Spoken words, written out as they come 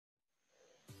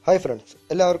Hi friends,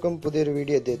 എല്ലാവർക്കും പുതിയൊരു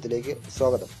video അദ്ദേഹത്തിലേക്ക്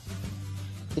സ്വാഗതം.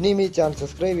 ഇനിയും ഈ ചാനൽ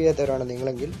സബ്സ്ക്രൈബ് ചെയ്യാത്തവരാണ്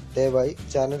നിങ്ങളെങ്കിൽ ദയവായി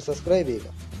ചാനൽ സബ്സ്ക്രൈബ് ചെയ്യുക.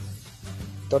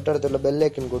 തൊട്ടടുത്തുള്ള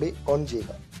ബെല്ലൈക്കൺ കൂടി ഓൺ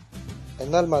ചെയ്യുക.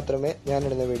 എന്നാൽ മാത്രമേ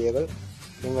ഞാനിടുന്ന വീഡിയോകൾ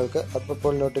നിങ്ങൾക്ക്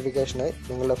അപ്പോൾ നോട്ടിഫിക്കേഷനായി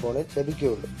നിങ്ങളുടെ ഫോണിൽ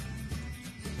ലഭിക്കുകയുള്ളൂ.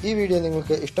 ഈ വീഡിയോ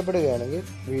നിങ്ങൾക്ക് ഇഷ്ടപ്പെടുകയാണെങ്കിൽ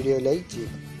വീഡിയോ ലൈക്ക്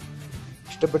ചെയ്യുക.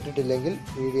 ഇഷ്ടപ്പെട്ടിട്ടില്ലെങ്കിൽ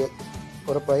വീഡിയോ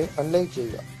ഉറപ്പായും അൺലൈക്ക്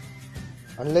ചെയ്യുക.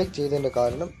 അൺലൈക്ക് ചെയ്തതിൻ്റെ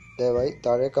കാരണം ദയവായി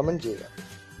താഴെ കമൻറ്റ് ചെയ്യുക.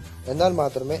 എന്നാൽ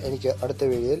മാത്രമേ എനിക്ക് അടുത്ത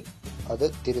വീഡിയോയിൽ അത്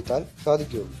തിരുത്താൻ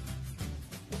സാധിക്കുകയുള്ളൂ.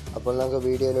 അപ്പോൾ നമുക്ക്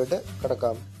വീഡിയോയിലോട്ട്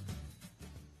കിടക്കാം.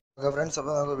 ഫ്രണ്ട്സ്,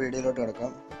 അപ്പോൾ നമുക്ക് വീഡിയോയിലോട്ട്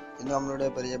കിടക്കാം. ഇന്ന് നമ്മളിവിടെ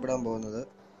പരിചയപ്പെടാൻ പോകുന്നത്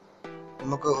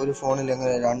നമുക്ക് ഒരു ഫോണിൽ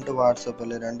എങ്ങനെ 2 വാട്സപ്പ്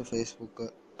അല്ലെങ്കിൽ 2 ഫേസ്ബുക്ക്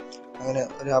അങ്ങനെ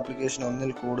ഒരു ആപ്ലിക്കേഷൻ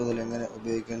ഒന്നിൽ കൂടുതൽ എങ്ങനെ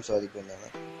ഉപയോഗിക്കാൻ സാധിക്കുമെന്നാണ്.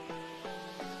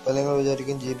 അപ്പോൾ നിങ്ങൾ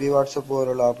വിചാരിക്കും GB വാട്സപ്പ്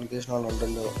പോലുള്ള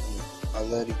ആപ്ലിക്കേഷനുകളുണ്ടല്ലോ,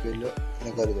 അതായിരിക്കുമല്ലോ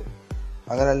എന്ന് കരുതും.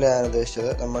 അങ്ങനെയല്ല ഞാൻ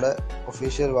ഉദ്ദേശിച്ചത്. നമ്മുടെ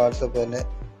ഒഫീഷ്യൽ വാട്സപ്പ് തന്നെ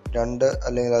 2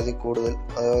 അല്ലെങ്കിൽ അതിൽ കൂടുതൽ,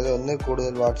 അതായത് ഒന്നിൽ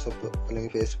കൂടുതൽ വാട്സപ്പ്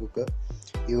അല്ലെങ്കിൽ ഫേസ്ബുക്ക്,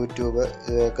 യൂട്യൂബ്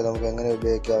ഇവയൊക്കെ നമുക്ക് എങ്ങനെ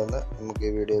ഉപയോഗിക്കാമെന്ന് നമുക്ക്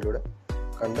ഈ വീഡിയോയിലൂടെ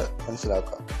കണ്ട്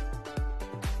മനസ്സിലാക്കാം.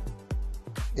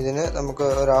 ഇതിന് നമുക്ക്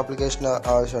ഒരു ആപ്ലിക്കേഷൻ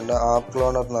ആവശ്യമുണ്ട്. ആപ്പ്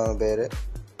ക്ലോണർ എന്നാണ് പേര്.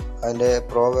 അതിൻ്റെ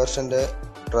പ്രോ വെർഷൻ്റെ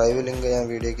ഡ്രൈവ് ലിങ്ക് ഞാൻ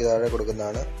വീഡിയോയ്ക്ക് താഴെ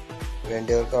കൊടുക്കുന്നതാണ്.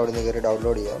 വേണ്ടിയവർക്ക് അവിടെ നിന്ന് കയറി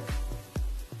ഡൗൺലോഡ് ചെയ്യാം.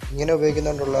 ഇങ്ങനെ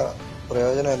ഉപയോഗിക്കുന്നതുകൊണ്ടുള്ള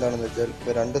പ്രയോജനം എന്താണെന്ന് വെച്ചാൽ,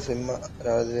 ഇപ്പോൾ 2 സിം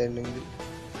അല്ലെങ്കിൽ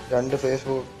 2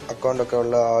 ഫേസ്ബുക്ക് അക്കൗണ്ടൊക്കെ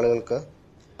ഉള്ള ആളുകൾക്ക്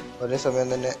ഒരേ സമയം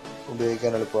തന്നെ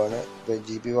ഉപയോഗിക്കാൻ എളുപ്പമാണ്. ഇപ്പോൾ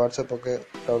GB വാട്സപ്പൊക്കെ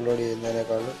ഡൗൺലോഡ്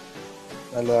ചെയ്യുന്നതിനേക്കാളും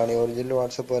നല്ലതാണ്. ഈ ഒറിജിനൽ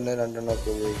വാട്സപ്പ് തന്നെ 2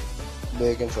 എണ്ണമൊക്കെ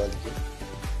ഉപയോഗിക്കാൻ സാധിക്കും.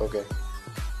 ഓക്കെ,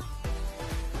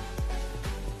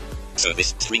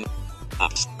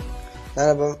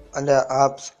 ഞാനപ്പം എൻ്റെ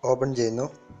ആപ്സ് ഓപ്പൺ ചെയ്യുന്നു.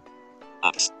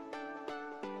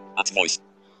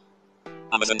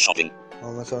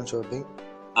 ആമസോൺ ഷോപ്പിംഗ്,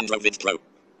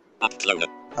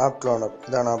 ആപ്പ് ക്ലോണർ,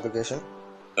 ഇതാണ് application.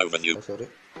 Sorry,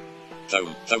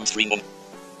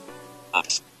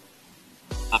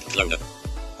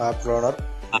 app cloner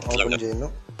open ചെയ്യുന്നു.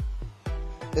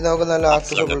 ഇത് നമുക്ക് നല്ല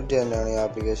ആക്സസിബിലിറ്റി തന്നെയാണ് ഈ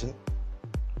ആപ്ലിക്കേഷൻ.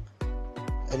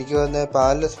 എനിക്ക് വന്ന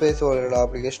പാരലൽ സ്പേസ് പോലെയുള്ള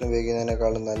ആപ്ലിക്കേഷൻ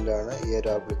ഉപയോഗിക്കുന്നതിനേക്കാളും നല്ലതാണ് ഈ ഒരു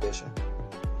ആപ്ലിക്കേഷൻ.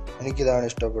 എനിക്കിതാണ്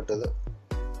ഇഷ്ടപ്പെട്ടത്.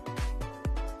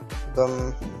 ഇപ്പം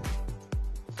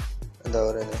എന്താ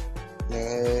പറയുന്നത്,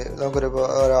 നമുക്കൊരു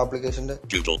ആപ്ലിക്കേഷന്റെ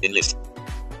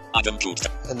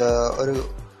എന്താ ഒരു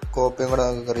കോപ്പിയും കൂടെ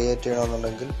നമുക്ക് ക്രിയേറ്റ്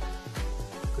ചെയ്യണമെന്നുണ്ടെങ്കിൽ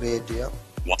ക്രിയേറ്റ് ചെയ്യാം.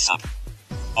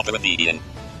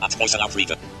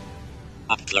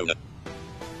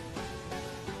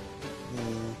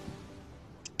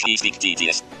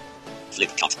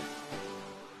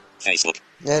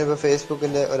 ഞാനിപ്പോൾ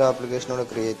ഫേസ്ബുക്കിന്റെ ഒരു ആപ്ലിക്കേഷനോട്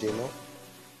ക്രിയേറ്റ് ചെയ്യുന്നു.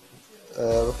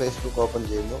 ഫേസ്ബുക്ക് ഓപ്പൺ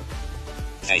ചെയ്യുന്നു.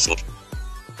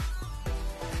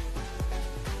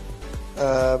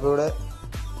 ഇവിടെ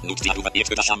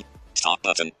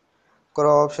കുറെ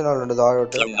ഓപ്ഷനുകളുണ്ട്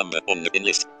താഴോട്ട്.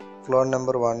 ക്ലോൺ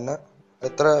നമ്പർ 1,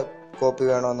 എത്ര കോപ്പി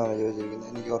വേണമെന്നാണ് ചോദിച്ചിരിക്കുന്നത്.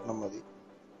 എനിക്ക് ഒരെണ്ണം മതി.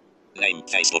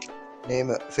 നെയിം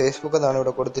ഫേസ്ബുക്ക് എന്നാണ്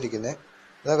ഇവിടെ കൊടുത്തിരിക്കുന്നത്.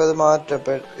 നമുക്കത് മാറ്റാം.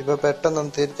 ഇപ്പൊ പെട്ടെന്ന്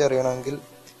തിരിച്ചറിയണമെങ്കിൽ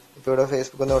ഇപ്പൊ ഇവിടെ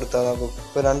ഫേസ്ബുക്ക് എന്ന് കൊടുത്താൽ നമുക്ക്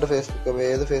ഇപ്പൊ 2 ഫേസ്ബുക്ക്,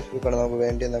 ഏത് ഫേസ്ബുക്കാണ് നമുക്ക്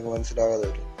വേണ്ടിയെന്ന് നമുക്ക് മനസ്സിലാകാതെ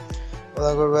വരും. അപ്പൊ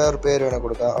നമുക്ക് വേറെ പേര് വേണേൽ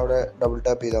കൊടുക്കാം. അവിടെ ഡബിൾ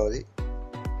ടാപ്പ് ചെയ്താൽ മതി.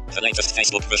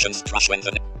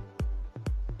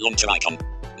 Launcher icon.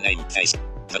 Name face.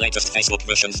 The latest Facebook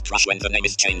versions crash when the name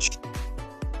is changed.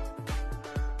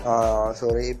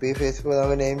 Sorry, ഇപ്പൊ ഈ ഫേസ്ബുക്ക്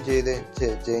നമുക്ക് നെയിം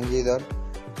ചേഞ്ച് ചെയ്താൽ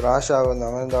ക്രാഷ് ആകുമെന്ന്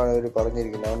അങ്ങനെ എന്താണ് ഇവർ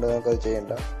പറഞ്ഞിരിക്കുന്നത്. അതുകൊണ്ട് നമുക്കത്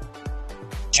ചെയ്യണ്ട.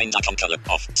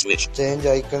 ചേഞ്ച്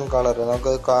ഐക്കൺ കളർ,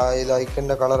 നമുക്ക് ഇത്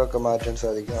ഐക്കണിന്റെ കളറൊക്കെ മാറ്റാൻ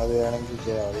സാധിക്കും. അത് വേണമെങ്കിൽ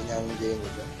ചെയ്യാൻ മതി. ഞാനൊന്നും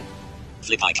ചെയ്യുന്നില്ല.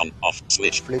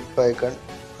 ഫ്ലിപ്പ് ഐക്കൺ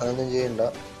അതൊന്നും ചെയ്യണ്ട.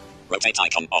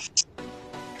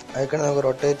 ഐക്കൺ നമുക്ക്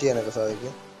റൊട്ടേറ്റ് ചെയ്യാനൊക്കെ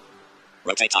സാധിക്കും.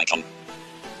 Rotate icon.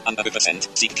 Under percent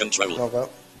seek control. നോക്കാം.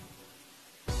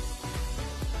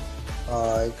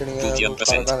 icon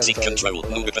seek control.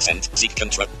 100% seek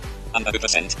control. Under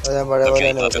percent. ഞാൻ പഴയ പോലെ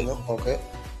തന്നെ വെക്കുന്നു. Okay.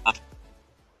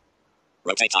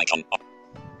 Rotate icon.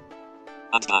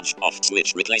 Add badge off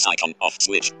switch. Replace icon off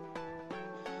switch.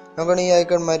 നമുക്ക് ഈ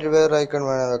ഐക്കൺ മാറ്റി വേറെ ഐക്കൺ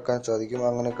വേണം വെക്കാൻ സാധിക്കും.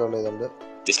 അങ്ങനെയൊക്കെ ഉള്ള ഇതുണ്ട്.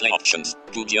 Display options,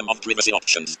 medium of privacy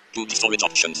options, storage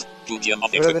options, medium of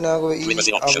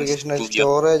privacy options,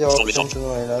 storage options എന്ന്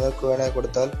പറയുന്നത് അതൊക്കെ വേണമെങ്കിൽ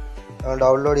കൊടുത്താൽ നമ്മൾ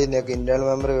ഡൗൺലോഡ് ചെയ്യുന്നതൊക്കെ ഇന്റേണൽ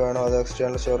മെമ്മറി വേണോ അതോ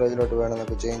എക്സ്റ്റേണൽ സ്റ്റോറേജിലോട്ട് വേണോ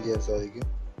എന്നൊക്കെ ചേഞ്ച് ചെയ്യാൻ സാധിക്കും.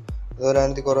 അതുപോലെ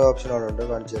അതിനകത്ത് കുറെ ഓപ്ഷനുകളുണ്ട്,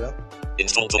 കാണിച്ചു തരാം.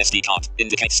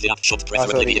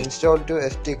 ഇൻസ്റ്റാൾ ടു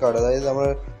SD കാർഡ്, അതായത് നമ്മൾ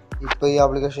ഇപ്പൊ ഈ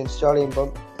ആപ്ലിക്കേഷൻ ഇൻസ്റ്റാൾ ചെയ്യുമ്പോൾ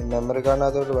മെമ്മറി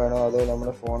കാർഡിനകത്തോട്ട് വേണോ അതോ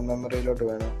നമ്മുടെ ഫോൺ മെമ്മറിയിലോട്ട്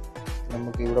വേണോ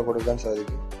നമുക്ക് ഇവിടെ കൊടുക്കാൻ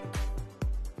സാധിക്കും.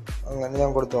 അങ്ങനെ ഞാൻ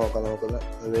കൊടുത്തു നോക്കാം. നമുക്കത്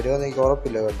വരുമെന്ന് എനിക്ക്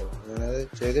ഉറപ്പില്ല കേട്ടോ, ഞാനത്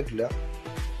ചെയ്തിട്ടില്ല.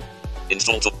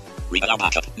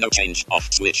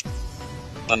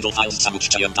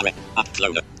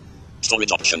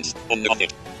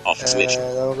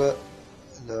 നമുക്ക്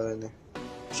എന്താ പറയുന്നത്,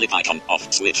 Flip icon off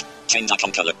switch. Change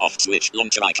icon color off switch.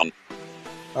 Launcher icon.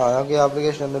 നമുക്ക് ഈ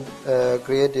ആപ്ലിക്കേഷൻ ഒന്ന്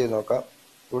ക്രിയേറ്റ് ചെയ്ത് നോക്കാം.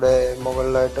 ഇവിടെ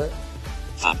മുകളിലായിട്ട്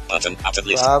Fab button out of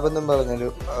list. Fab എന്നും പറഞ്ഞൊരു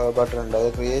ബട്ടൺ ഉണ്ട്. അത്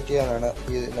ക്രിയേറ്റ് ചെയ്യാനാണ്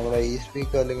ഈ നമ്മുടെ ഈ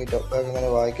സ്പീക്കർ അല്ലെങ്കിൽ ടോപ്പാക്ക് അങ്ങനെ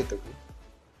വായിക്കത്തുള്ളൂ.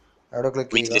 അവിടെ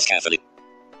ക്ലിക്ക് Read this ചെയ്യുക. carefully.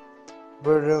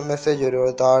 ഇപ്പോൾ ഒരു മെസ്സേജ് വരും.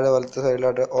 താഴെ വലത്തെ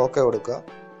സൈഡിലായിട്ട് ഓക്കെ കൊടുക്കുക.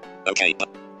 Okay.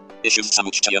 Issues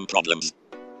Samuchayam problems.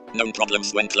 Known problems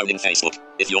when cloning Facebook.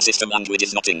 If your system language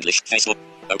is not English, Facebook.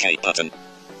 Okay button.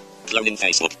 Cloning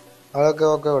Facebook. അതൊക്കെ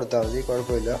ഓക്കെ കൊടുത്താൽ മതി,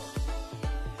 കുഴപ്പമില്ല.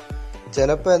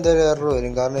 ചിലപ്പോൾ എന്തെങ്കിലും എറർ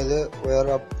വരും, കാരണം ഇത്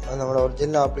വേറെ നമ്മുടെ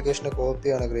ഒറിജിനൽ ആപ്ലിക്കേഷൻ്റെ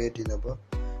കോപ്പിയാണ് ക്രിയേറ്റ് ചെയ്യുന്നത്. അപ്പോൾ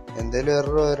എന്തെങ്കിലും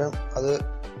എറർ വരും, അത്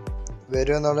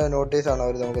വരുമെന്നുള്ള നോട്ടീസാണ്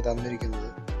അവർ നമുക്ക് തന്നിരിക്കുന്നത്.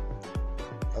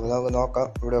 അപ്പോൾ നമുക്ക് നോക്കാം.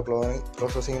 ഇവിടെ ക്ലോണിംഗ്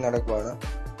പ്രോസസ്സിങ് നടക്കുവാണ്.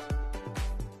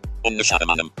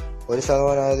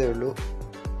 1% ആയതേ ഉള്ളൂ.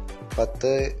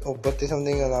 30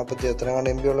 സംതിങ് 40 എത്ര കണ്ട്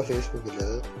MB ഉള്ള ഫേസ്ബുക്കില്ല,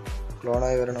 അത്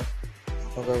ക്ലോണായി വരണം.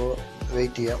 നമുക്ക്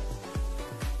വെയിറ്റ് ചെയ്യാം.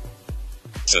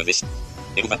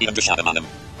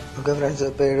 ഓക്കെ ഫ്രണ്ട്സ്,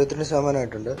 ഇപ്പോൾ 72%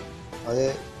 ആയിട്ടുണ്ട്. അത്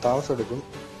താമസം എടുക്കും.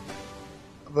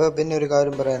 അപ്പോൾ പിന്നെ ഒരു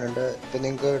കാര്യം പറയാനുണ്ട്. ഇപ്പോൾ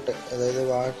നിങ്ങൾക്ക് അതായത്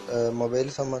മൊബൈൽ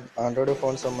ആൻഡ്രോയിഡ്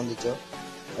ഫോൺ സംബന്ധിച്ചോ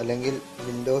അല്ലെങ്കിൽ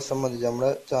വിൻഡോസ് സംബന്ധിച്ചോ,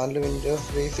 നമ്മുടെ ചാനൽ വിൻഡോസ്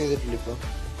ബേസ് ചെയ്തിട്ടില്ല. ഇപ്പോൾ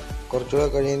കുറച്ച്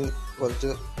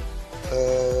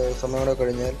സമയം കൂടെ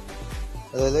കഴിഞ്ഞാൽ,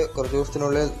 അതായത് കുറച്ച്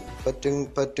ദിവസത്തിനുള്ളിൽ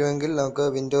പറ്റുമെങ്കിൽ നമുക്ക്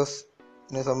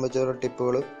വിൻഡോസിനെ സംബന്ധിച്ചുള്ള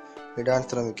ടിപ്പുകൾ ഇടാൻ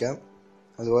ശ്രമിക്കാം.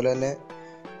 അതുപോലെ തന്നെ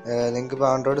നിങ്ങൾക്കിപ്പോൾ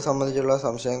ആൻഡ്രോയിഡ് സംബന്ധിച്ചുള്ള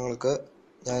സംശയങ്ങൾക്ക്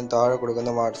ഞാൻ താഴെ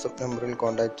കൊടുക്കുന്ന വാട്സപ്പ് നമ്പറിൽ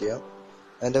കോൺടാക്റ്റ് ചെയ്യാം.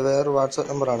 അതിൻ്റെ വേറൊരു വാട്സപ്പ്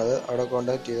നമ്പറാണത്. അവിടെ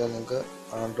കോൺടാക്റ്റ് ചെയ്താൽ നിങ്ങൾക്ക്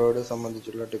ആൻഡ്രോയിഡ്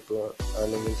സംബന്ധിച്ചുള്ള ടിപ്പുകൾ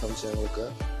അല്ലെങ്കിൽ സംശയങ്ങൾക്ക്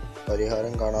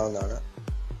പരിഹാരം കാണാവുന്നതാണ്.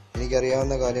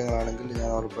 എനിക്കറിയാവുന്ന കാര്യങ്ങളാണെങ്കിൽ ഞാൻ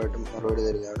ഉറപ്പായിട്ടും മറുപടി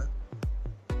തരുന്നതാണ്.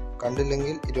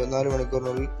 കണ്ടില്ലെങ്കിൽ 24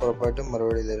 മണിക്കൂറിനുള്ളിൽ ഉറപ്പായിട്ടും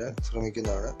മറുപടി തരാൻ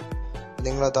ശ്രമിക്കുന്നതാണ്.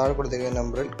 നിങ്ങൾ താഴെ കൊടുത്തിരിക്കുന്ന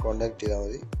നമ്പറിൽ കോൺടാക്റ്റ് ചെയ്താൽ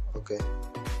മതി. ഓക്കെ,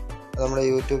 നമ്മുടെ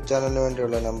യൂട്യൂബ് ചാനലിന്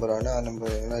വേണ്ടിയുള്ള നമ്പറാണ്. ആ നമ്പർ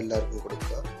നിങ്ങൾ എല്ലാവർക്കും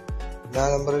കൊടുക്കുക. ആ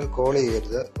നമ്പറിൽ കോൾ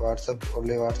ചെയ്യരുത്.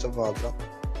 വാട്സപ്പ് മാത്രം.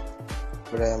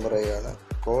 ഇവിടെ ഞാൻ പറയുകയാണ്,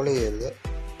 കോൾ ചെയ്യരുത്.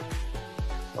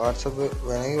 വാട്സപ്പ്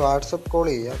വേണമെങ്കിൽ വാട്സപ്പ് കോൾ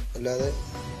ചെയ്യാം, അല്ലാതെ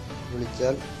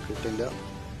വിളിച്ചാൽ കിട്ടില്ല.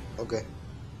 ഓക്കെ,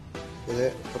 ഇത്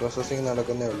പ്രോസസ്സിങ്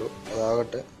നടക്കുന്നേ ഉള്ളൂ.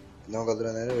 അതാകട്ടെ, നമുക്കത്ര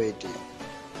നേരം വെയിറ്റ് ചെയ്യാം.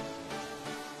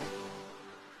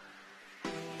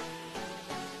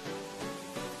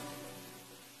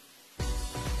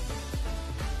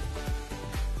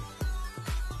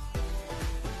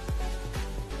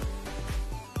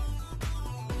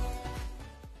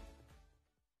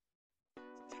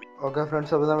 ഓക്കെ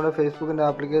ഫ്രണ്ട്സ്, അപ്പോൾ നമ്മുടെ ഫേസ്ബുക്കിൻ്റെ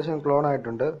ആപ്ലിക്കേഷൻ ക്ലോൺ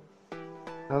ആയിട്ടുണ്ട്.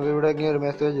 നമുക്ക് ഇവിടെ ഒരു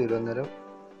മെസ്സേജ് വരും. അന്നേരം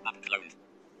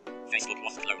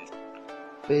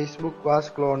ഫേസ്ബുക്ക്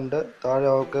വാസ് ക്ലോൺഡ്. താഴെ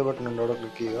ഓക്കെ ബട്ടൺ ഉണ്ട്, അവിടെ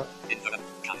ക്ലിക്ക് ചെയ്യുക.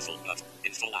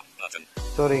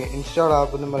 സോറി, ഇൻസ്റ്റാൾ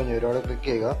ആപ്പ് എന്നും പറഞ്ഞു വരും, അവിടെ ക്ലിക്ക്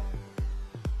ചെയ്യുക.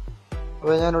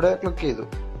 അപ്പോൾ ഞാനിവിടെ ക്ലിക്ക് ചെയ്തു.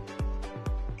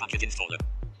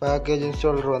 പാക്കേജ്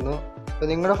ഇൻസ്റ്റാളർ വന്നു. അപ്പോൾ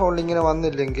നിങ്ങളുടെ ഫോണിൽ ഇങ്ങനെ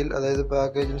വന്നില്ലെങ്കിൽ, അതായത്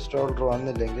പാക്കേജ് ഇൻസ്റ്റാളർ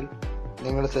വന്നില്ലെങ്കിൽ,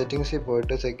 നിങ്ങൾ സെറ്റിങ്സിൽ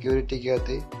പോയിട്ട്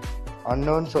സെക്യൂരിറ്റിക്കകത്ത്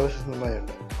അൺനോൺ സോഴ്സസ്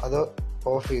എന്നുണ്ട്, അത്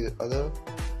ഓഫ് ചെയ്ത്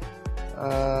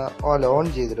ഓൺ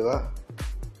ചെയ്തിടുക.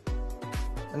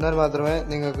 എന്നാൽ മാത്രമേ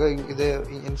നിങ്ങൾക്ക് ഇത്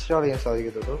ഇൻസ്റ്റാൾ ചെയ്യാൻ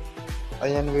സാധിക്കത്തുള്ളൂ. അത്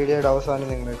ഞാൻ വീഡിയോയുടെ അവസാനം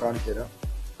നിങ്ങളെ കാണിച്ചു തരാം.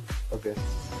 ഓക്കെ,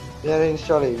 ഞാൻ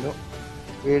ഇൻസ്റ്റാൾ ചെയ്യുന്നു.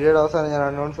 വീഡിയോയുടെ അവസാനം ഞാൻ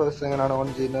അൺനോൺ സോഴ്സ് എങ്ങനെയാണ് ഓൺ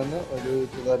ചെയ്യുന്നതെന്ന് ഒരു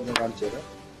ഉദാഹരണം കാണിച്ചു തരാം.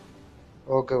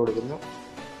 ഓക്കെ കൊടുക്കുന്നു,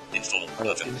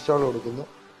 ഇൻസ്റ്റാൾ കൊടുക്കുന്നു.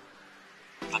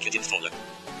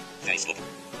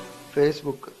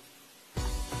 ഫേസ്ബുക്ക്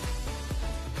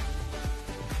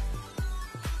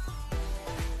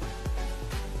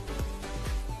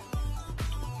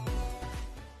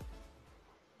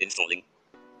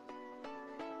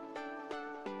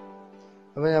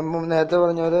അപ്പോൾ ഞാൻ നേരത്തെ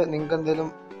പറഞ്ഞ പോലെ നിങ്ങൾക്ക് എന്തെങ്കിലും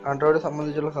ആൻഡ്രോയിഡ്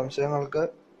സംബന്ധിച്ചുള്ള സംശയങ്ങൾക്ക്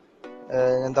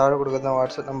ഞാൻ താഴെ കൊടുക്കുന്ന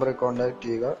വാട്സപ്പ് നമ്പറിൽ കോൺടാക്റ്റ്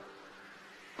ചെയ്യുക.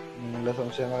 നിങ്ങളുടെ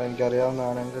സംശയങ്ങൾ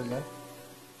എനിക്കറിയാവുന്നതാണെങ്കിൽ ഞാൻ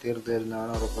തീർത്തു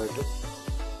തരുന്നതാണ് ഉറപ്പായിട്ടും.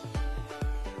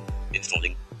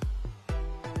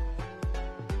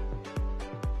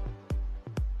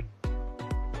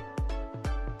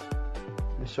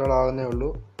 ഇൻസ്റ്റാൾ ആകുന്നേ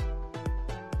ഉള്ളൂ,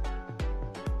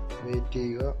 വെയിറ്റ്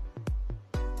ചെയ്യുക.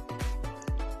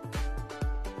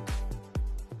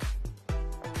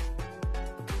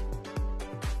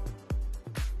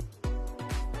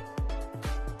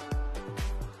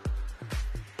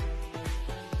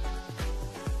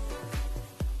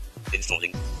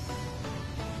 Installing.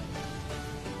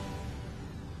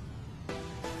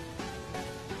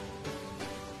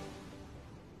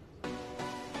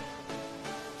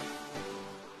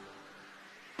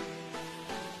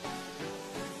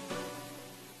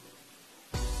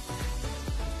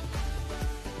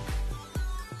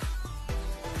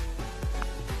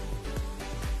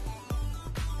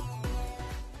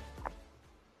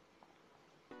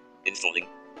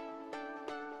 Installing.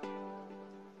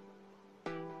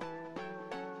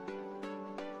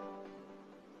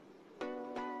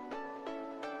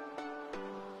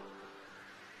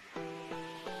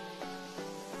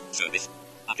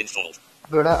 installed.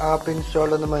 ഇവിടെ ആപ്പ്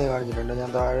ഇൻസ്റ്റാൾഡ് എന്ന് കാണിച്ചിട്ടുണ്ട്. ഞാൻ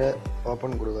താഴെ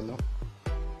ഓപ്പൺ കൊടുക്കുന്നു,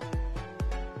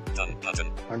 Done button.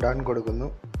 ഡൺ കൊടുക്കുന്നു.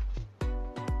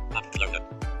 App cloner.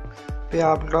 ഇപ്പൊ ഈ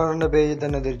ആപ്പ് ക്ലോണറിന്റെ പേജിൽ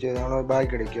തന്നെ തിരിച്ചു നമ്മൾ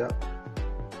ബാക്ക് അടിക്കുക.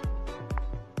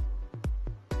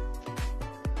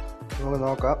 നമുക്ക്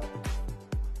നോക്കാം.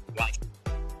 Right.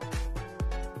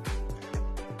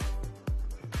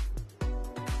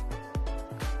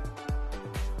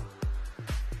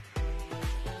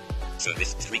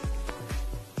 Service 3.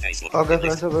 Facebook. Okay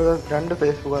friends, അപ്പോൾ രണ്ട്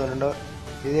ഫേസ്ബുക്ക് വന്നിട്ടുണ്ട്.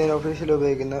 ഇത് ഞാൻ ഒഫീഷ്യൽ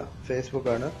ഉപയോഗിക്കുന്ന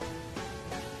ഫേസ്ബുക്കാണ്.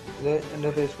 ഇത് എൻ്റെ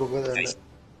ഫേസ്ബുക്ക് തന്നെ.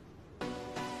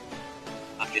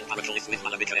 Apple Paracle with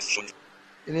Malavika S. Shund.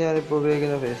 ഇത് ഞാനിപ്പോൾ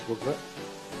ഉപയോഗിക്കുന്ന ഫേസ്ബുക്ക്.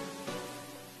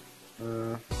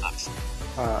 Apps.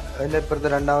 അതിൻ്റെ ഇപ്പുറത്തെ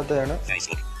രണ്ടാമത്തെയാണ്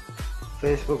Facebook.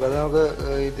 ഫേസ്ബുക്ക്. അത് നമുക്ക്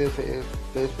ഇത്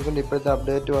ഫേസ്ബുക്കിൻ്റെ ഇപ്പോഴത്തെ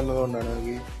അപ്ഡേറ്റ് വന്നതുകൊണ്ടാണ്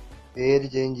നമുക്ക് പേര്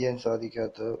ചേഞ്ച് ചെയ്യാൻ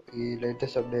സാധിക്കാത്തത്. ഈ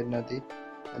ലേറ്റസ്റ്റ് അപ്ഡേറ്റിനകത്ത്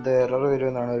അത് എറർ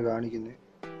വരുമെന്നാണ് അവർ കാണിക്കുന്നത്.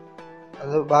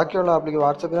 അത് ബാക്കിയുള്ള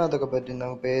വാട്സപ്പിനകത്തൊക്കെ പറ്റും,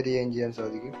 നമുക്ക് പേര് ചേഞ്ച് ചെയ്യാൻ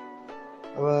സാധിക്കും.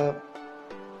 അപ്പോൾ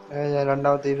ഞാൻ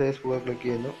രണ്ടാമത്തെ ഈ ഫേസ്ബുക്ക് ക്ലിക്ക്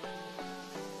ചെയ്യുന്നു.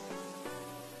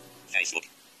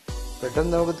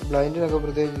 പെട്ടെന്ന് നമുക്ക് ബ്ലൈൻഡിനൊക്കെ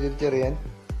പ്രത്യേകിച്ച് തിരിച്ചറിയാൻ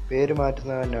പേര്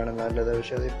മാറ്റുന്നത് തന്നെയാണ് നല്ലത്.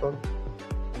 പക്ഷെ അതിപ്പം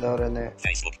എന്താ പറയുന്നത്,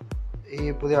 ഈ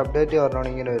പുതിയ അപ്ഡേറ്റ് കാരണമാണ്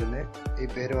ഇങ്ങനെ വരുന്നത്, ഈ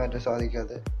പേര് മാറ്റാൻ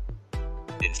സാധിക്കാതെ.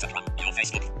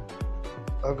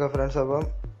 ഓക്കെ ഫ്രണ്ട്സ്, അപ്പം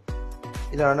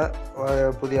ഇതാണ്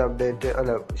പുതിയ അപ്ഡേറ്റ്,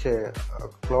 അല്ല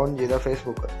ക്ലോൺ ചെയ്ത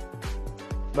ഫേസ്ബുക്ക്.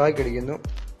 ബാക്ക് അടിക്കുന്നു.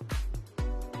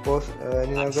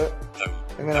 ഇനി നമുക്ക്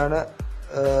എങ്ങനെയാണ്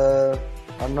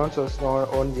അൺനോൺ സോഴ്സ്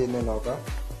ഓൺ ചെയ്യുന്നത് നോക്കാം.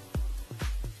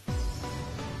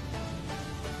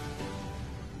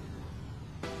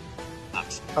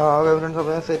 ഓക്കെ ഫ്രണ്ട്സ്,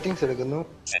 അപ്പോൾ ഞാൻ സെറ്റിംഗ്സ് എടുക്കുന്നു.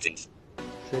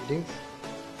 സെറ്റിംഗ്സ്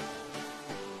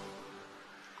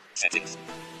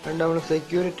രണ്ട് നമ്മൾ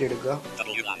സെക്യൂരിറ്റി എടുക്കുക.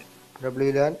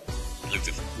 WLAN,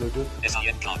 Bluetooth,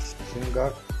 SIM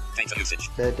card,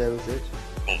 data usage,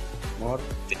 more,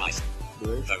 device,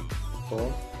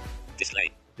 home,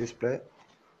 display,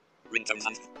 ringtones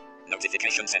and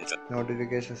notification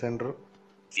center,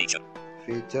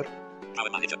 feature, power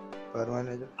manager,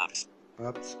 apps,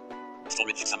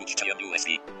 storage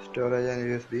and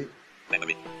USB,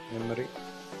 memory,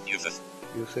 users,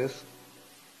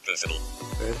 personal,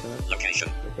 location,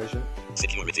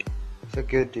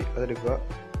 security, അതെടുക്കുക.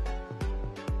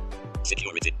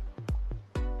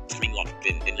 screen lock,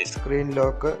 pin list,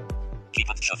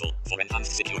 keypad shuffle for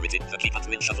enhanced security. The keypad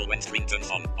will shuffle when screen turns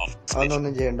on, off,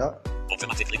 അതൊന്നും ചെയ്യണ്ട.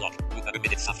 automatically lock, move a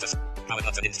minute after, power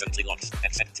button instantly locks,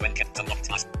 except when kept unlocked.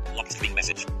 Lock screen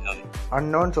message, none.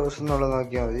 Unknown source എന്നുള്ളത്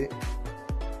നോക്കിയാൽ മതി.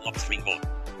 Lock screen more.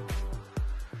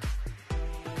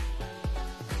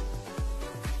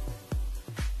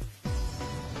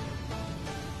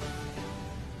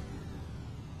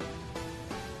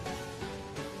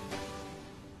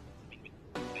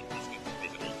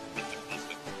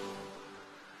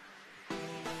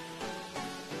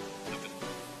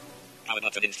 Power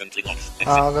button instantly locks.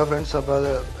 Okay friends, അപ്പോൾ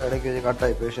അത് ഇടയ്ക്ക് വെച്ച്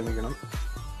കട്ടായി പോയി, ക്ഷമിക്കണം.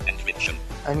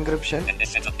 Encryption,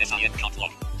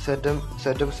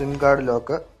 setup SIM card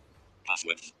lock,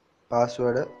 password,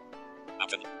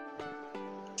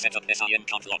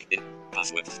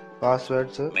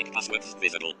 passwords,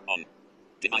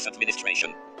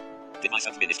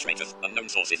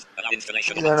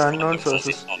 ഇതാണ് അൺനോൺ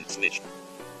സോഴ്സസ്.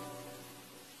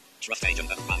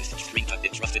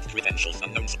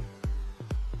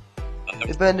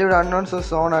 ഇപ്പൊ എന്റെ ഇവിടെ അൺനോൺ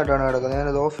സോഴ്സ് ഓൺ ആയിട്ടാണ് കിടക്കുന്നത്.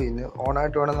 ഞാനത് ഓഫ് ചെയ്യുന്നു. ഓൺ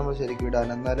ആയിട്ട് വേണം നമ്മൾ ശരിക്കും ഇടാൻ,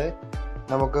 എന്നാലേ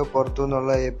നമുക്ക്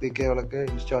പുറത്തുനിന്നുള്ള APK-കളൊക്കെ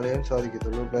ഇൻസ്റ്റാൾ ചെയ്യാൻ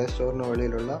സാധിക്കത്തുള്ളൂ. പ്ലേ സ്റ്റോറിന്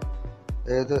വെളിയിലുള്ള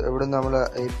എവിടെ നമ്മൾ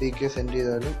APK സെൻഡ്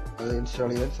ചെയ്താലും അത് ഇൻസ്റ്റാൾ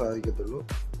ചെയ്യാൻ സാധിക്കത്തുള്ളൂ.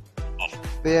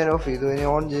 ഇപ്പൊ ഞാൻ ഓഫ് ചെയ്തു. ഇനി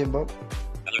ഓൺ ചെയ്യുമ്പോൾ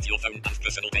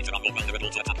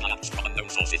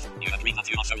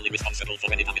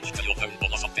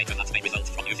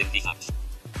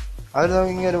അതിൽ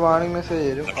നമുക്ക് ഇങ്ങനെ ഒരു വാർണിംഗ് മെസ്സേജ്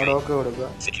തരും. അവിടെ ഓക്കെ കൊടുക്കുക.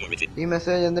 ഈ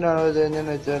മെസ്സേജ് എന്തിനാണോ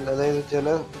ചെയ്യുന്നതെന്ന് വെച്ചാൽ, അതായത് ചില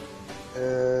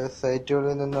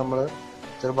സൈറ്റുകളിൽ നിന്ന് നമ്മൾ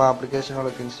ചിലപ്പോൾ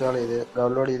ആപ്ലിക്കേഷനുകളൊക്കെ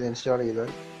ഡൗൺലോഡ് ചെയ്ത് ഇൻസ്റ്റാൾ ചെയ്താൽ,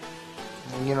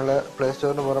 ഇങ്ങനെയുള്ള പ്ലേ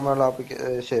സ്റ്റോറിന് പുറമെയുള്ള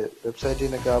വെബ്സൈറ്റിൽ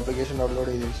നിന്നൊക്കെ ആപ്ലിക്കേഷൻ ഡൗൺലോഡ്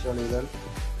ചെയ്ത് ഇൻസ്റ്റാൾ ചെയ്താൽ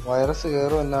വൈറസ്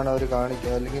കയറും എന്നാണ് അവർ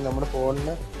കാണിക്കുക. അല്ലെങ്കിൽ നമ്മുടെ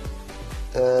ഫോണിന്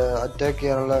അറ്റാക്ക്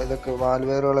ചെയ്യാനുള്ള ഇതൊക്കെ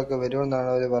മാൽവെയറുകളൊക്കെ വരുമെന്നാണ്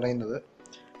അവർ പറയുന്നത്.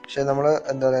 പക്ഷെ നമ്മൾ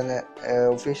എന്താ പറയുന്നത്,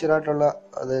 ഒഫീഷ്യലായിട്ടുള്ള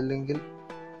അതല്ലെങ്കിൽ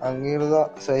അംഗീകൃത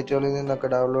സൈറ്റുകളിൽ നിന്നൊക്കെ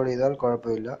ഡൗൺലോഡ് ചെയ്താൽ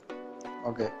കുഴപ്പമില്ല.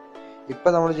 ഓക്കെ,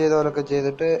 ഇപ്പം നമ്മൾ ചെയ്ത പോലൊക്കെ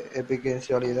ചെയ്തിട്ട് APK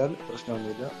ഇൻസ്റ്റാൾ ചെയ്താൽ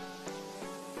പ്രശ്നമൊന്നുമില്ല.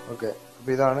 ഓക്കെ,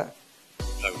 അപ്പോൾ ഇതാണ്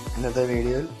ഇന്നത്തെ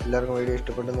വീഡിയോയിൽ. എല്ലാവർക്കും വീഡിയോ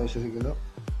ഇഷ്ടപ്പെട്ടെന്ന് വിശ്വസിക്കുന്നു.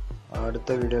 അടുത്ത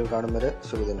വീഡിയോയിൽ കാണും വരെ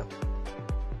ശുഭദിനം.